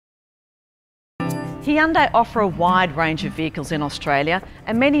Hyundai offer a wide range of vehicles in Australia,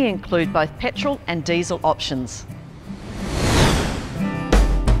 and many include both petrol and diesel options.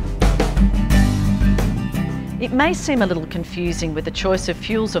 It may seem a little confusing with the choice of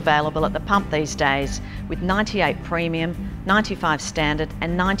fuels available at the pump these days, with 98 Premium, 95 Standard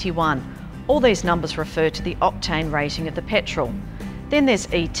and 91. All these numbers refer to the octane rating of the petrol. Then there's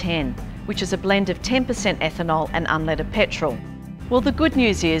E10, which is a blend of 10% ethanol and unleaded petrol. Well, the good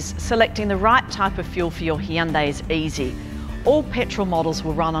news is selecting the right type of fuel for your Hyundai is easy. All petrol models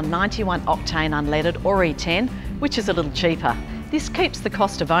will run on 91 octane unleaded or E10, which is a little cheaper. This keeps the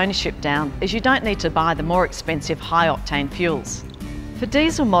cost of ownership down, as you don't need to buy the more expensive high octane fuels. For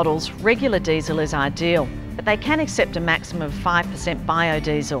diesel models, regular diesel is ideal, but they can accept a maximum of 5%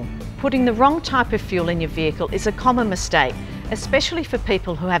 biodiesel. Putting the wrong type of fuel in your vehicle is a common mistake, especially for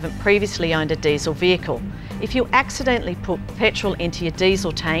people who haven't previously owned a diesel vehicle. If you accidentally put petrol into your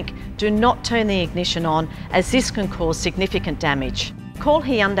diesel tank, do not turn the ignition on, as this can cause significant damage. Call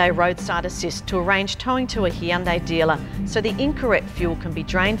Hyundai Roadside Assist to arrange towing to a Hyundai dealer so the incorrect fuel can be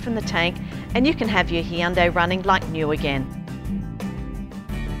drained from the tank and you can have your Hyundai running like new again.